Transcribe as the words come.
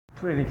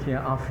Kliniki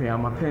ya afya ya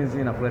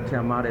mapenzi na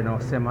kuletea mada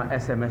inayosema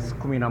SMS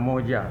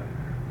 11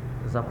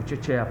 za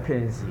kuchochea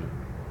penzi.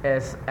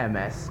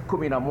 SMS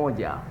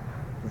 11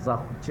 za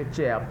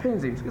kuchochea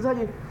penzi.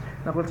 Msikilizaji,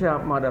 na kuletea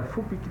mada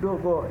fupi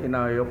kidogo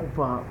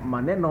inayokupa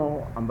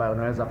maneno ambayo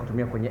unaweza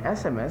kutumia kwenye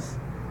SMS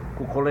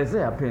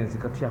kukolezea penzi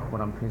kati yako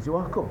na mpenzi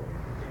wako.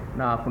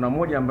 Na kuna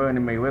moja ambayo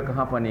nimeiweka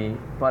hapa, ni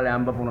pale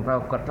ambapo unataka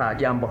kukataa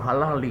jambo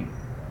halali.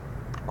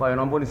 Kwa hiyo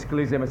naomba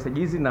nisikilize message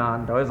hizi, na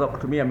nitaweza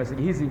kutumia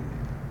message hizi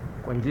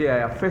kwa njia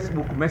ya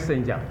Facebook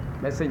Messenger.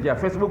 Messenger ya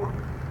Facebook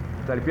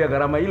utalipia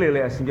gharama ile ile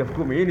ya shilingi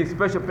 10,000. Hii ni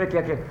special peke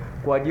yake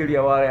kwa ajili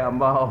ya wale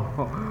ambao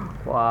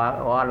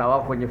wana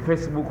wako kwenye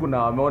Facebook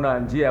na wameona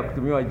njia ya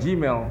kutumiwa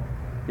Gmail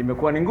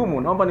imekuwa ni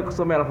ngumu. Naomba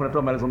nikusomea alafu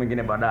natoa maelezo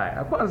mengine baadaye.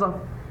 Kwanza,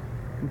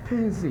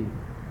 mpenzi,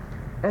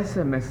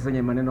 SMS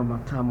zenye maneno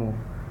matamu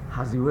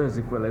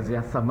haziwezi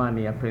kuelezea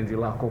thamani ya penzi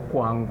lako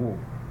kwangu,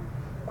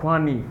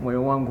 kwani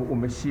moyo wangu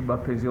umeshiba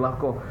penzi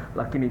lako,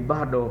 lakini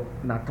bado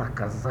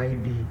nataka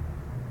zaidi.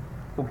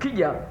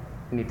 Ukija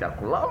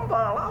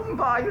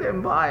nitakulamba ile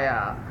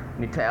mbaya,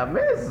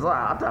 nitayameza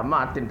hata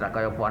mate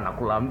nitakayokuwa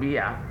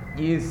nakulambia,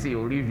 jinsi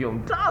ulivyo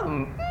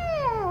mtamu.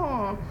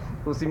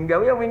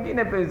 Usimgawie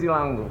mwingine penzi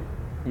langu.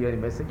 Hiyo ni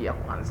message ya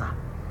kwanza.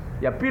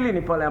 Ya pili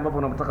ni pale ambapo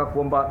unataka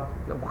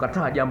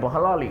kukataa jambo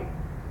halali.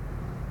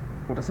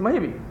 Utasema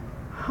hivi: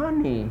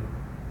 honey,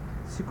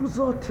 siku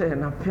zote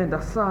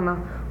napenda sana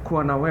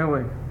kuwa na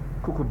wewe,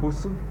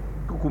 kukubusu,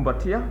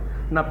 kukumbatia.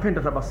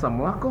 Napenda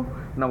tabasamu lako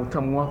na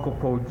utamu wako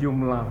kwa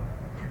ujumla.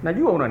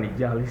 Najua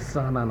unanijali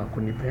sana na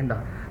kunipenda,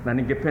 na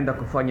ningependa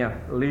kufanya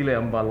lile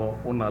ambalo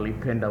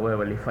unalipenda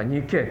wewe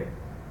lifanyike.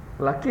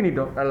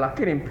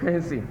 Lakini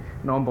mpenzi,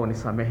 naomba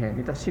unisamehe,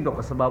 nitashindwa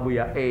kwa sababu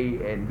ya A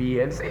and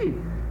B and C.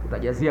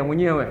 Utajazia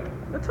mwenyewe.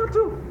 Na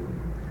tatu,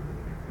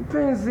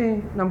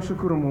 mpenzi,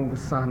 namshukuru Mungu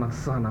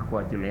sana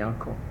kwa ajili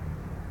yako.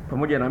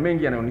 Pamoja na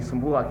mengi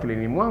yanayonisumbua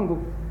akilini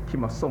mwangu,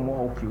 kimasomo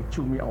au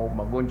kiuchumi au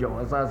magonjwa ya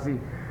wazazi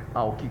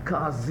au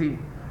kikazi,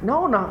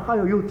 naona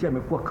hayo yote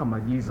yamekuwa kama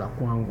giza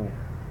kwangu,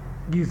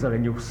 giza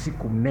lenye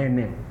usiku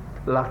mnene.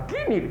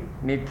 Lakini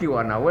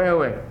nikiwa na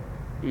wewe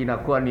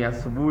inakuwa ni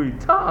asubuhi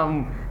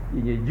tamu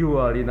yenye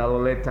jua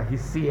linaloleta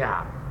hisia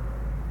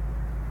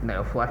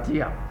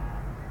inayofuatia.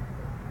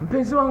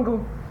 Mpenzi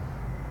wangu,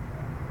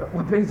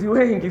 wapenzi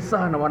wengi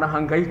sana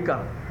wanahangaika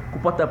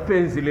kupata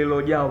penzi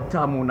lililojaa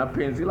utamu na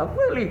penzi la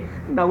kweli,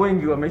 na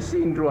wengi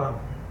wameshindwa.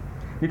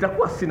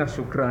 Nitakuwa sina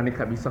shukrani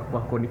kabisa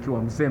kwako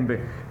nikiwa mzembe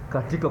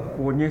katika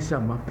kukuonyesha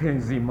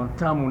mapenzi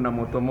matamu na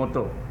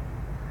motomoto.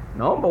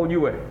 Naomba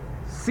ujue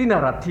sina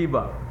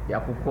ratiba ya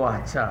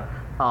kukuacha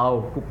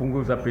au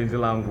kupunguza penzi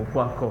langu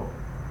kwako.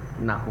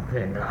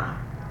 Nakupenda.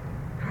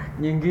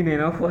 Nyingine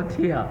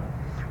inayofuatia,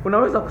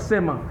 unaweza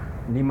kusema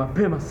ni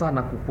mapema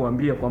sana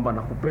kukuambia kwamba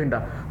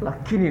nakupenda,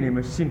 lakini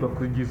nimeshindwa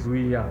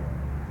kujizuia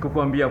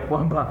kukuambia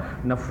kwamba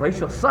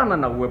nafurahishwa sana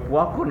na uwepo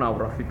wako na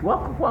urafiki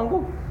wako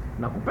kwangu.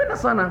 Nakupenda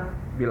sana.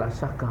 Bila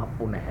shaka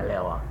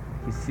unaelewa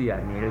hisia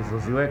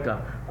nilizoziweka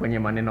kwenye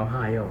maneno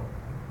hayo.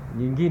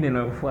 Nyingine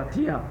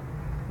inayofuatia,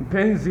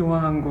 mpenzi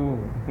wangu,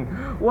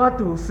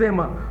 watu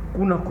husema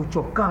kuna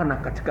kuchokana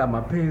katika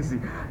mapenzi,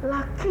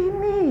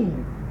 lakini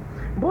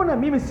mbona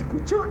mimi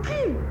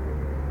sikuchoki?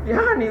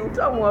 Yaani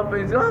utamu wa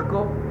penzi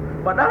lako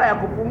badala ya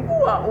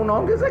kupungua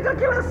unaongezeka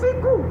kila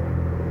siku.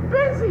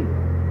 Mpenzi,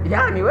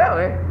 yaani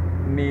wewe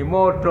ni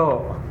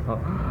moto.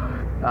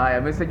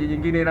 Haya, message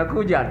nyingine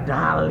inakuja: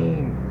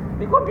 darling,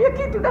 nikwambie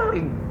kitu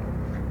darling,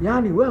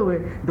 yaani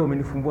wewe ndio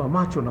umenifumbua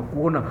macho na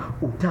kuona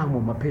utamu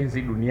wa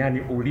mapenzi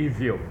duniani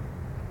ulivyo.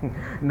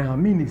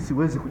 Naamini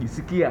siwezi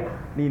kujisikia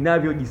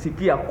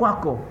ninavyojisikia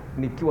kwako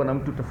nikiwa na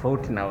mtu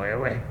tofauti na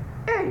wewe.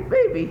 Hey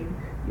baby,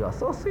 you are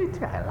so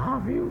sweet, I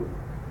love you.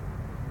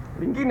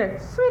 Lingine: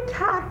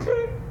 sweetheart,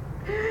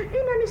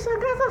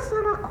 inanishangaza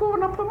sana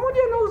kuona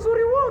pamoja na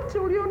uzuri wote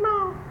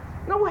ulionao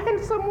na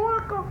uhandsome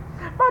wako,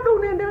 bado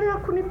unaendelea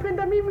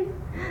kunipenda mimi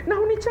na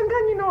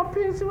unichanganyi na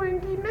wapenzi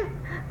wengine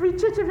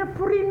vicheche vya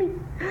porini.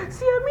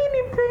 Siamini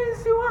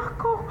mpenzi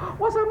wako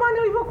wa zamani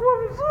alivyokuwa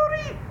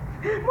mzuri,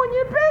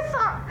 mwenye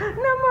pesa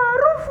na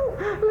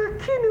maarufu,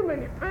 lakini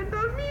umenipenda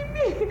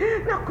mimi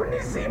na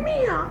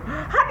kunizimia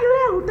hadi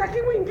leo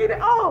hutaki mwingine.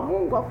 Oh,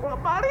 Mungu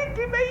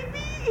akubariki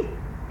baby.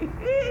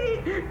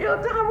 Hiyo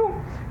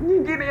tamu.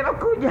 Nyingine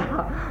inakuja: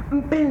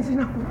 mpenzi,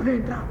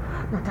 nakupenda,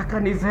 nataka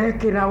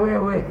nizeeke na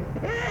wewe,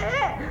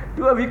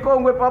 tuwe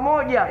vikongwe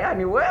pamoja.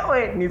 Yaani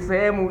wewe ni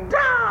sehemu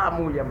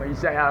tamu ya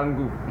maisha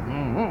yangu.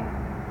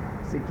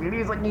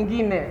 Sikiliza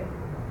nyingine: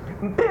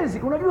 mpenzi,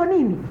 unajua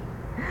nini?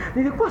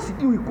 Nilikuwa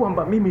sijui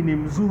kwamba mimi ni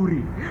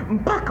mzuri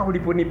mpaka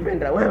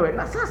uliponipenda wewe,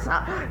 na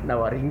sasa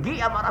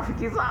nawaringia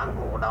marafiki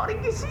zangu,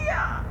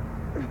 nawaringishia.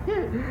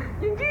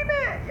 Nyingine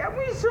ya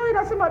mwisho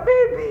inasema: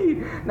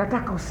 baby,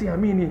 nataka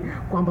usiamini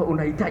kwamba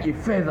unahitaji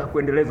fedha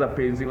kuendeleza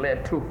penzi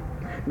letu.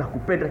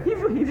 Nakupenda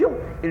hivyo hivyo,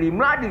 ili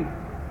mradi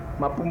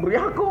mapumbu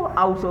yako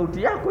au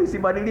sauti yako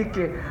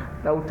isibadilike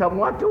na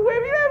utamu wake uwe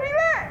vile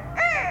vile.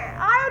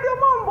 Haya ndio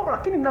mambo.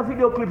 Lakini na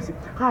video clips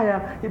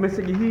haya,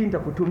 message hii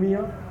nitakutumia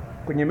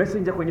Kwenye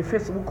Messenger, kwenye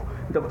Facebook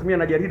nitakutumia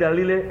na jarida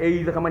lile,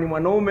 aidha kama ni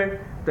mwanaume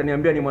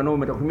utaniambia ni mwanaume,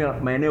 nitakutumia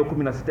maeneo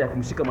 16 ya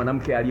kumshika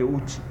mwanamke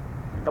aliyeuchi.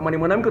 Kama ni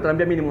mwanamke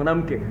utaniambia mimi ni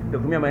mwanamke,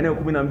 nitakutumia maeneo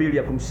 12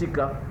 ya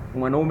kumshika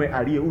mwanaume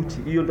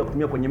aliyeuchi. Hiyo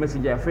nitakutumia kwenye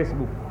Messenger ya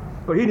Facebook.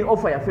 Kwa hiyo hii ni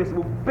offer ya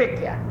Facebook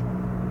peke yake.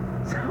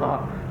 Sawa,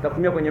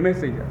 nitakutumia kwenye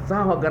Messenger.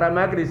 Sawa,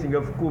 gharama yake ni shilingi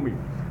 10,000.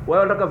 Wao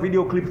wanataka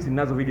video clips,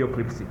 ninazo video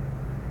clips.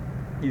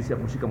 Jinsi ya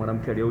kumshika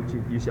mwanamke aliyeuchi,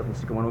 jinsi ya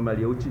kumshika mwanaume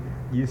aliyeuchi,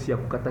 jinsi ya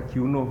kukata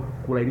kiuno,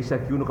 kulainisha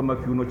kiuno kama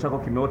kiuno chako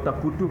kimeota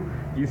kutu,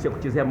 jinsi ya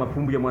kuchezea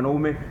mapumbu ya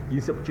mwanaume,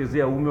 jinsi ya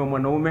kuchezea uume wa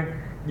mwanaume,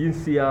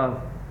 jinsi ya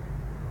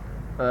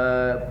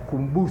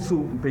kumbusu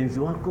mpenzi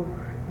wako,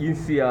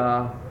 jinsi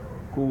ya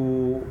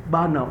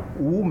kubana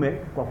uume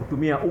kwa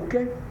kutumia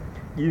uke,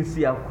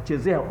 jinsi ya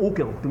kuchezea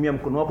uke kwa kutumia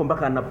mkono wako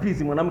mpaka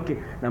anapizi mwanamke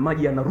na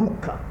maji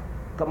yanaruka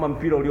kama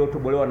mpira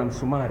uliotobolewa na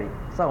msumari.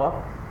 Sawa?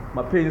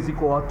 Mapenzi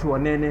kwa watu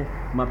wanene,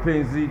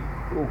 mapenzi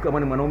kama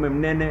ni mwanaume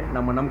mnene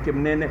na mwanamke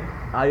mnene,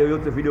 hayo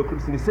yote video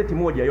clips ni seti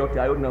moja, yote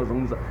hayo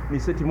ninayozungumza ni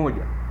seti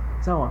moja.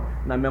 Sawa?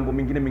 Na mambo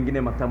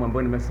mengine matamu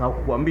ambayo nimesahau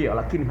kukuambia,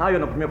 lakini hayo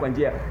natumia kwa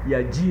njia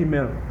ya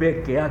Gmail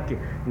peke yake.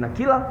 Na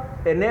kila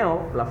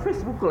eneo la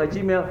Facebook la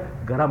Gmail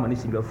gharama ni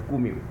shilingi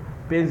 10,000.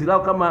 Penzi lao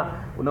kama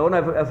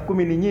unaona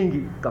 10,000 ni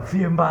nyingi,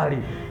 kafie mbali.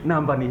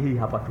 Namba ni hii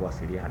hapa,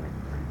 tuwasiliane.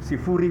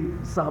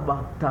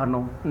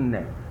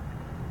 0754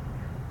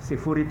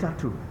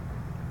 03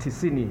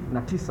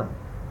 99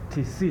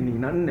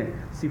 94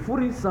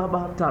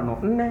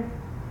 0754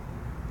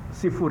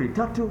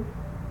 03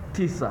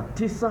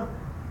 99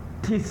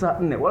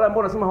 94. Wale ambao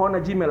wanasema hawana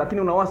Gmail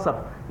lakini una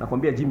WhatsApp,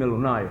 nakwambia Gmail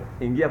unayo.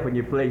 Ingia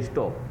kwenye Play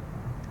Store.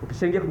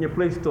 Ukishaingia kwenye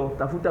Play Store,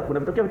 tafuta, kuna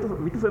vitokea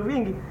vitufe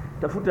vingi,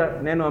 tafuta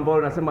neno ambalo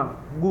linasema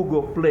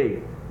Google Play.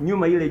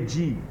 Nyuma ile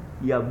G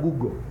ya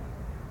Google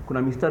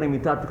kuna mistari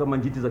mitatu kama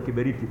njiti za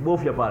kiberiti.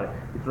 Bofya pale,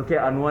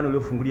 itotokea anwani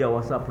uliofungulia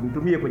WhatsApp.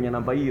 Nitumie kwenye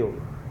namba hiyo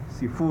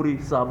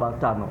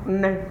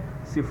 0754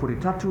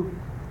 03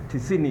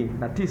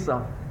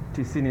 99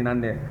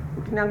 94.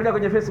 Ukiniangalia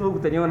kwenye Facebook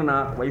utaniona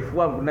na wife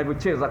wangu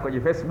ninavyocheza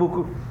kwenye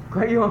Facebook.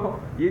 Kwa hiyo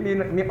hii ni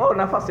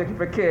nafasi ya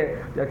kipekee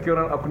ya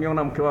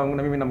kuniona mke wangu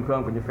na mimi na mke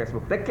wangu kwenye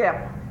Facebook. Take care.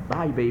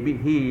 Bye baby.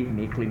 Hii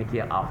ni kliniki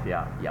ya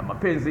afya ya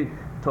mapenzi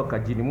toka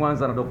jijini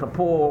Mwanza na Dr.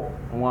 Paul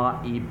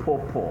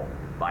Mwaipopo.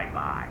 Bye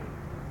bye.